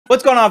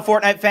What's going on,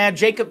 Fortnite fan?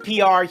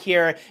 JacobPR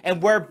here, and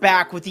we're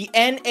back with the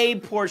NA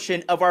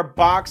portion of our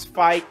box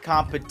fight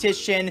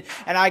competition.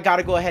 And I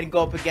gotta go ahead and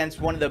go up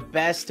against one of the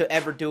best to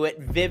ever do it,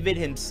 Vivid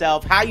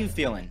himself. How you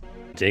feeling?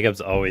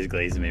 Jacob's always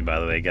glazing me, by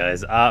the way,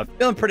 guys.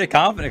 Feeling pretty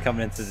confident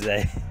coming into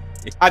today.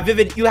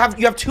 Vivid, you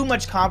have too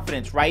much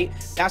confidence, right?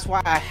 That's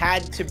why I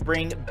had to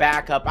bring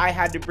backup. I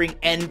had to bring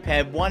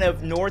Npen, one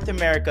of North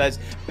America's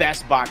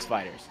best box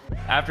fighters.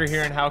 After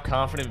hearing how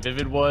confident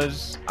Vivid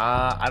was,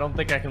 I don't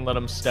think I can let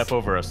him step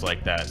over us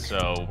like that.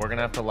 So we're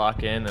gonna have to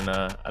lock in, and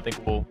I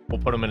think we'll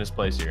put him in his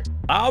place here.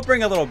 I'll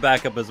bring a little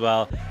backup as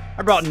well.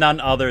 I brought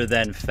none other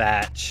than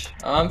Fatch.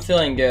 I'm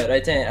feeling good. I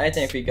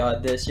think we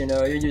got this. You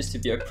know, you used to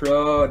be a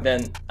pro,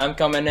 then I'm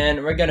coming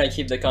in. We're gonna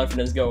keep the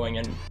confidence going,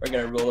 and we're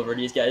gonna roll over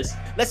these guys.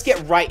 Let's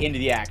get right into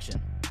the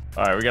action.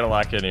 All right, we gotta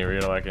lock in here.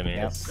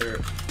 Yes, sir.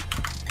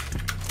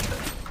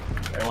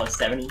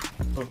 170.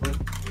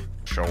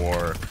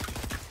 Sure.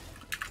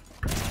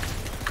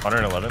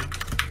 111.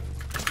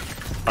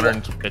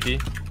 150.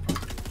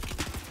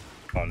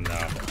 Oh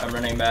no. I'm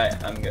running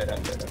back. I'm good.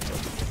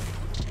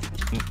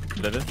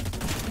 Vivid?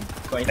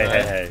 25.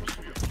 Hey.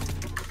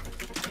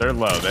 They're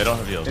low. They don't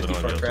have heals. They don't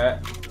have 54 heals.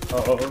 crat.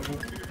 Oh.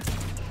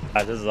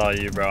 This is all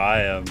you, bro.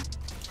 I am. Bro,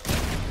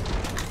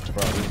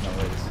 there's no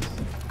way this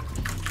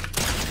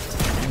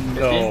is...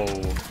 No.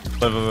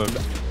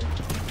 Live.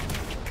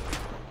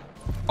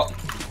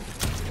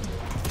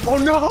 Oh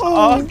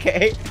no!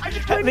 Okay.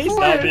 At least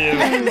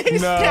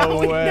No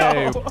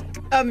way.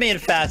 Me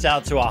and Fatch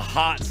out to a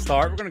hot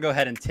start. We're gonna go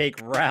ahead and take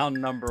round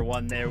number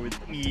 1 there with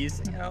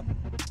ease. You know,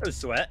 no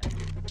sweat.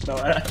 No,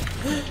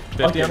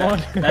 50 on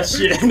one? That's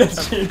cheating.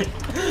 That's cheating.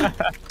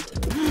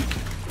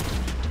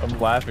 I'm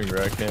laughing,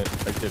 bro. I can't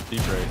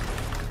deep right.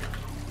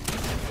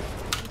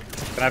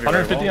 Can I have your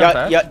 150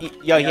 rifle? on Yo, Fatch?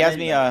 he has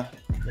me, The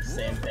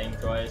same thing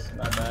twice.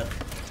 Not bad.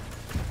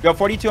 Yo,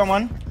 42 on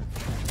one.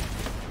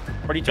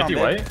 42 on 50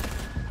 mid. white?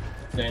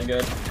 Doing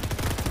good.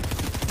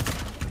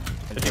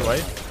 50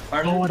 white?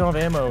 Pardon? Oh, I don't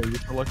have ammo. You're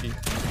so lucky.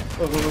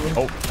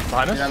 Oh,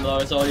 behind us? I'm low.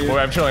 It's all you. Oh,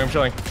 I'm chilling.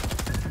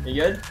 You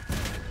good?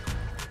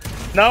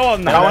 No,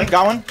 I'm not.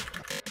 Got one.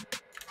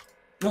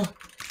 No.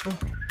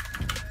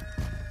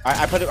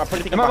 I put it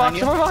In my behind box,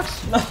 you. in my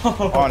box.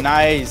 No. Oh,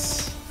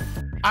 nice.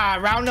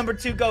 Round number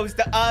 2 goes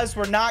to us.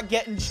 We're not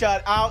getting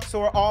shut out, so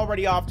we're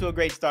already off to a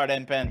great start,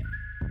 Npen.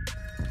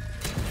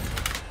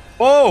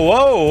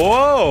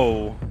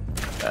 Whoa.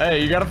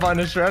 Hey, you gotta find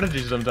a strategy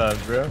sometimes,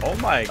 bro. Oh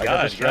my got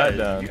god, the strat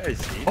down. You guys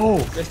see? Oh,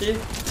 50.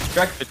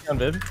 track 50 on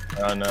Vid.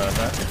 On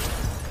that.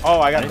 Oh,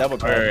 I got a double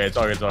kill. Alright, it's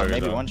all good.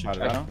 Maybe one shot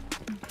it, I don't know.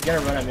 You gotta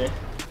run at me.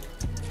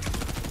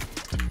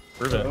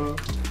 Prove it.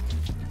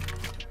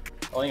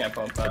 Oh, you got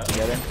pump out.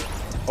 Together.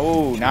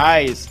 Oh,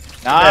 nice.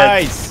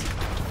 Nice.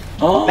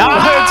 Oh,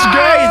 Nice.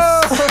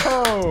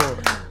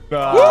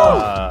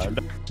 Nah.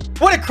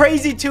 What a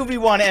crazy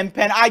 2v1,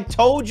 Npen. I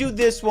told you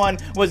this one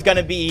was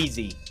gonna be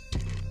easy.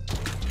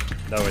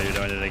 No way you're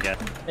doing it again.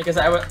 because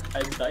I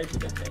died to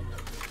this thing.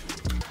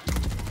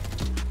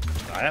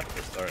 I have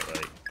to start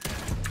like.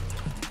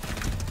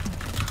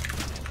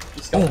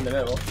 Just go in the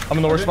middle. I'm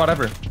in the worst spot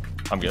ever.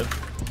 I'm good.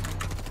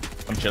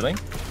 I'm chilling.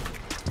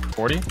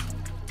 40.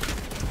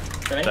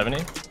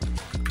 70.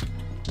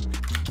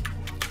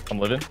 I'm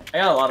living. I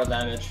got a lot of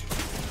damage.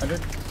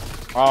 100.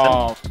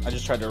 Oh, I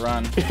just tried to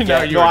run.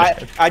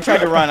 I tried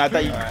to run. I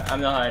thought you Alright, I'm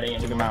not hiding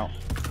took him anymore.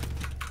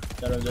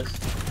 out. None of this.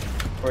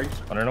 40.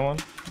 101. I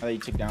thought you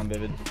took down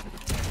Vivid.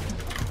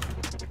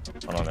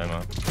 Hold on,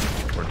 Emma.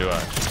 Or do I?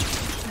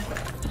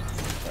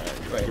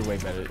 Wait, You're way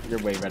better. You're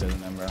way better than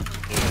them, bro.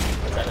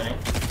 what's happening?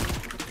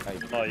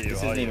 Like, All you,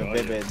 this all isn't you, even all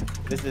you. Vivid.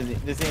 This isn't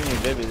even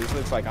Vivid. This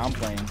looks like I'm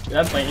playing. Dude,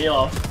 I'm playing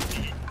Elo.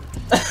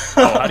 Oh,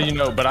 how do you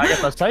know? But I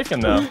got my Typhon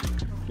though.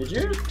 Did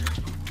you?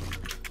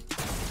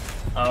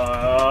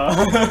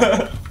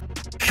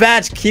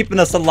 Fatch keeping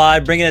us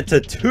alive, bringing it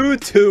to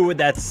 2-2 with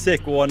that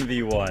sick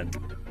 1v1.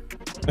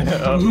 He's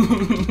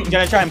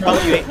gonna try and pump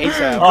you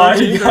ASAP. Oh,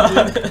 you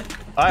got it.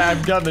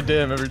 I've gotten the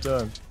dim every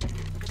time.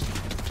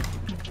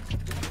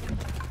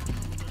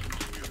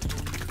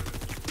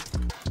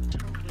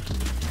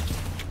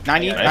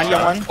 Ninety Nice on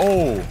shot. one.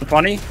 Oh,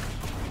 20?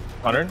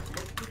 100.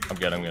 I'm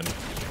good.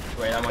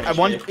 Wait, I'm on I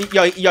one.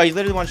 Yo, he's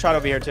literally one shot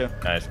over here too.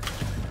 Nice.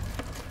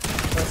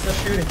 What's the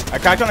shooting? I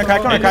cracked one. I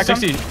cracked one. I cracked one.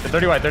 60.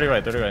 30 white. 30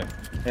 white. 30 white.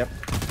 Yep.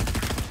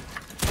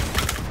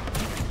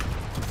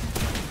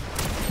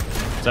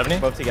 70.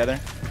 Both together.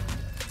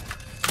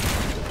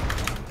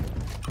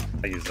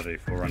 I used it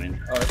before running.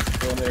 Oh,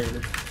 it's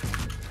eliminated.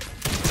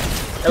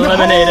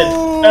 Eliminated.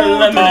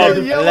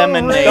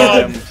 Eliminate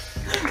him.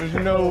 There's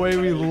no way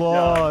we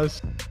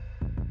lost.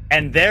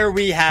 And there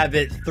we have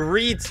it,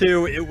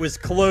 3-2. It was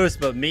close,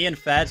 but me and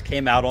Fatch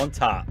came out on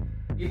top.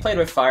 We played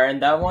with fire in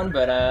that one,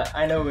 but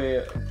I know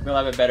we'll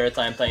have a better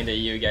time playing the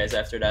EU guys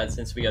after that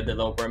since we got the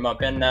low warm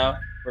up in now.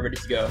 We're ready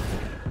to go.